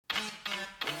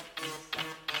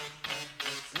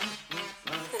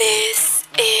This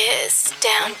is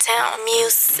downtown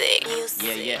music.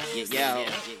 Yeah.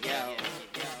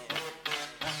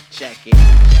 Check it.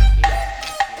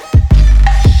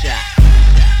 Shot.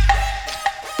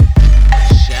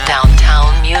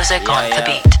 Downtown music on the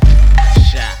beat.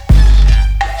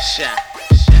 Shot.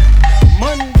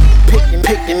 Money.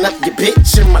 Picking up your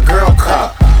bitch in my girl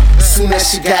car. Soon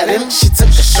as she got in, she took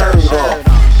her shirt off.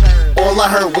 All I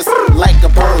heard was like a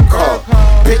bird call.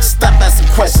 Bitch, stop asking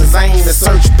questions, I ain't a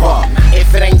search bar.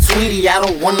 If it ain't Tweety, I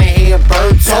don't wanna hear a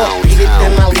bird talk. Eat it,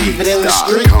 then I leave it in the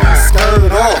street,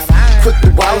 skirt off. Quick to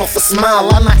wild off a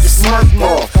smile, I knock your smirk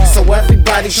off. So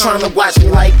everybody tryna watch me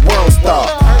like world star.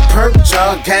 Perk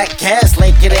jug, got cash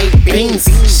like it ain't beans.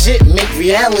 Shit make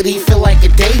reality feel like a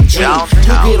daydream.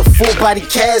 You get a full body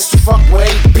cash, you fuck with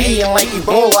A.P. And like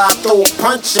Ebola, I throw a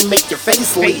punch and make your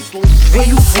face leak. Where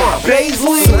you from?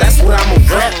 Paisley? So that's what I'm a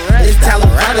rap. It's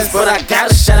Talent, but I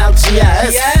gotta shout out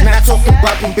GIS. Not talking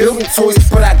about them building toys,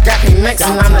 but I got connects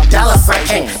and I'm a dollar sign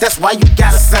king. That's why you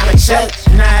gotta sign a check.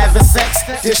 Not having sex,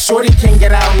 this shorty can't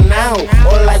get out now.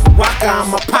 Or like Waka,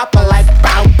 I'm a papa like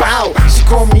bow bow. She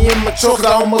called me immature, cause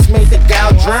I almost made the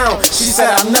gal drown. She said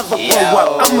I'll never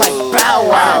grow up, I'm like bow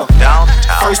wow.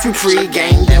 First we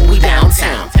pre-game, then we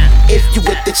downtown. If you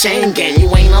with the chain gang,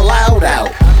 you ain't allowed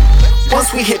out.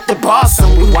 Once we hit the bar,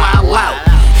 son, we wild out.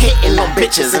 Hitting no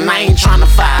bitches and I ain't tryna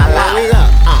file out.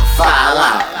 File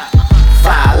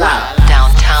out.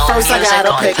 Downtown First I music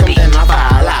gotta on pick the 'em, beat. then I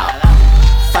file out.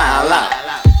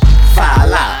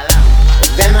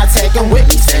 Then I take 'em with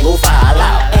me, single file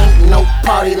out. Ain't no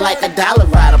party like a dollar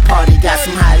rider party. Got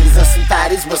some hotties and some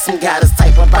thotties with some goddess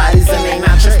type of bodies. And they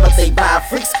not trips, but they buy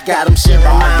freaks. Got 'em shit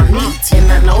remind me.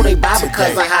 And I know they buy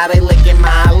because of how they lickin'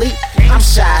 my elite. I'm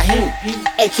Shaheen,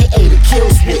 aka the kill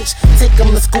switch. Take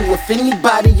 'em to school with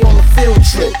anybody on a field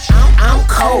trip. I'm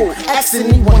cold, ask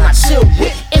anyone I chill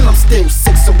with. And I'm still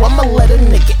sick, so I'ma let a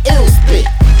nigga ill spit.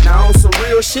 Now on some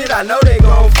real shit, I know they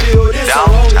gon' feel this. On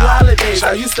only holidays,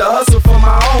 I used to hustle for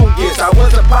my own gifts. I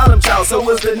was a problem child, so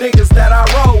was the niggas that I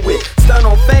roll with. Stun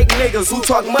on fake niggas who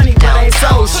talk money but ain't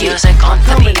sold shit. Music on I'm the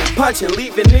coming beat. and punching,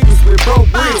 leaving niggas with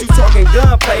broke bricks. You talking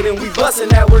gunplay, then we bustin'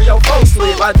 that where your folks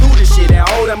live. I do this shit and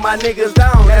holding my niggas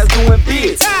down, that's doing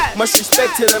bids. Much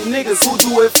respect to them niggas who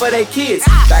do it for their kids.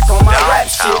 Back on my rap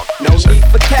shit, no need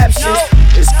for captions.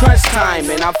 It's crunch time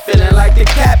and I'm feeling like the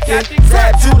captain.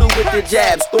 Zab Judah with the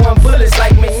jabs, throwing bullets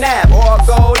like McNabb. All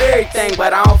gold, everything,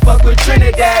 but I don't fuck with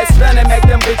Trinidad. Stunning make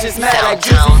them bitches mad like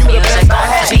Juicy, you the best I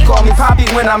had. She call me Poppy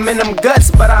when I'm in them guts,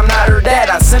 but I'm not her dad.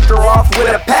 I sent her off with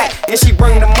a pack and she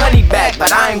bring the money back.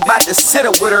 But I ain't about to sit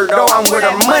up with her though, I'm where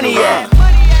the money at.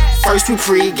 First we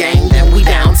pre-game, then we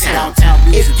downtown.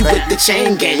 If you with the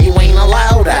chain gang, you ain't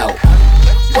allowed out.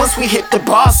 Once we hit the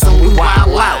bar, son, we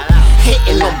wild out.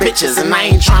 Hitting no bitches and I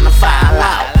ain't tryna file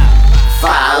out.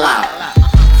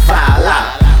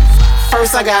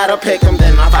 First I gotta pick 'em,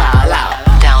 then I file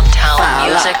out. Downtown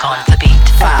music on the beat.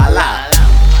 File out.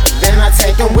 Then I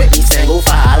take 'em with me, single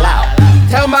file out.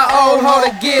 Tell my old hoe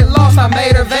to get lost, I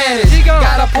made her vanish.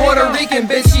 Got a Puerto Rican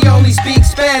bitch, she only speaks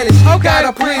Spanish. Got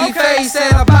a pretty face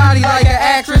and a body like an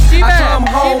actress. I come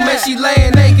home and she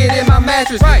laying naked in my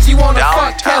mattress. She wanna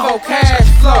fuck Kevo Cash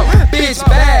flow, bitch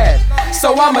bad,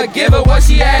 so I'ma give her what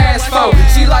she asked for.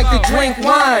 She like to drink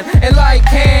wine and light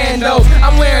candles.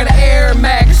 I'm wearing Air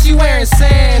Max, she wearing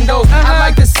sandals. I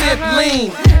like to sip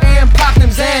lean and pop them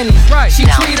Xannies. She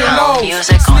treat her low,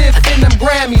 sniff in them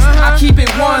Grammys. I keep it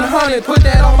 100, put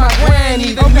that on my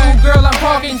granny. The new girl I'm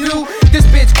talking to, this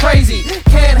bitch crazy.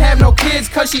 Can't have no kids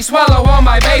cause she swallow all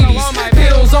my babies.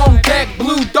 Pills on deck,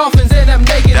 blue dolphins and them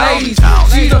naked ladies.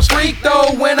 She the freak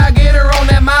though when I get her on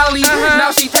that molly.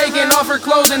 Now she taking off her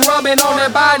clothes and rubbing on her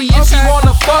body. If she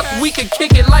wanna fuck, we can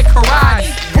kick it like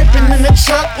karate. Ripping in the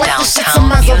truck like the shit's a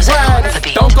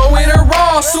Maserati. Don't go in her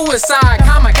raw, suicide,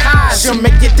 kamikaze. She'll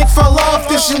make your dick fall off,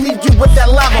 then she'll leave you with that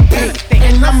lava pig.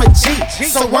 And I'm a G,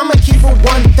 so I'ma keep it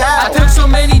 1,000. I took so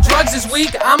many drugs this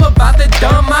week, I'm about to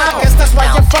dumb out. Guess that's why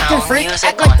you're fucking freak,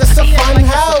 act like this a fun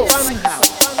house.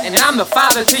 And I'm the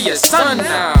father to your son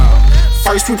now.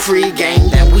 First we pre-game,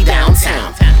 then we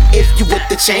downtown. If you with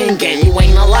the chain gang, you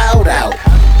ain't allowed out.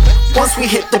 Once we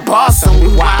hit the bar, son, we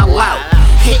wild out.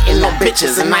 Hitting no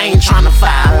bitches and I ain't tryna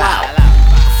file out.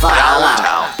 File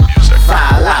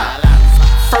out.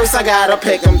 First I gotta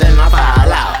pick 'em, then I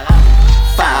file out.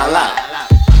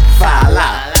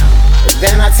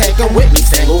 Then I take 'em with me,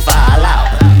 single file out.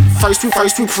 First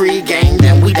we pre-game,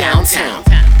 then we downtown.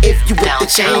 If you with the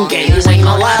chain gang, you ain't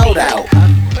allowed out.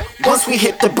 Once we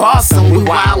hit the bar, son, we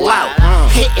wild out.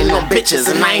 Hitting no bitches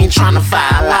and I ain't tryna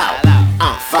file out.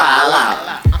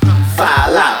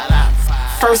 File out.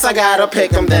 First I gotta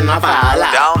pick 'em, then I file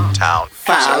out.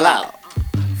 File out.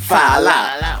 File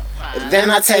out.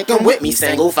 Then I take 'em with me,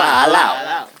 single file out.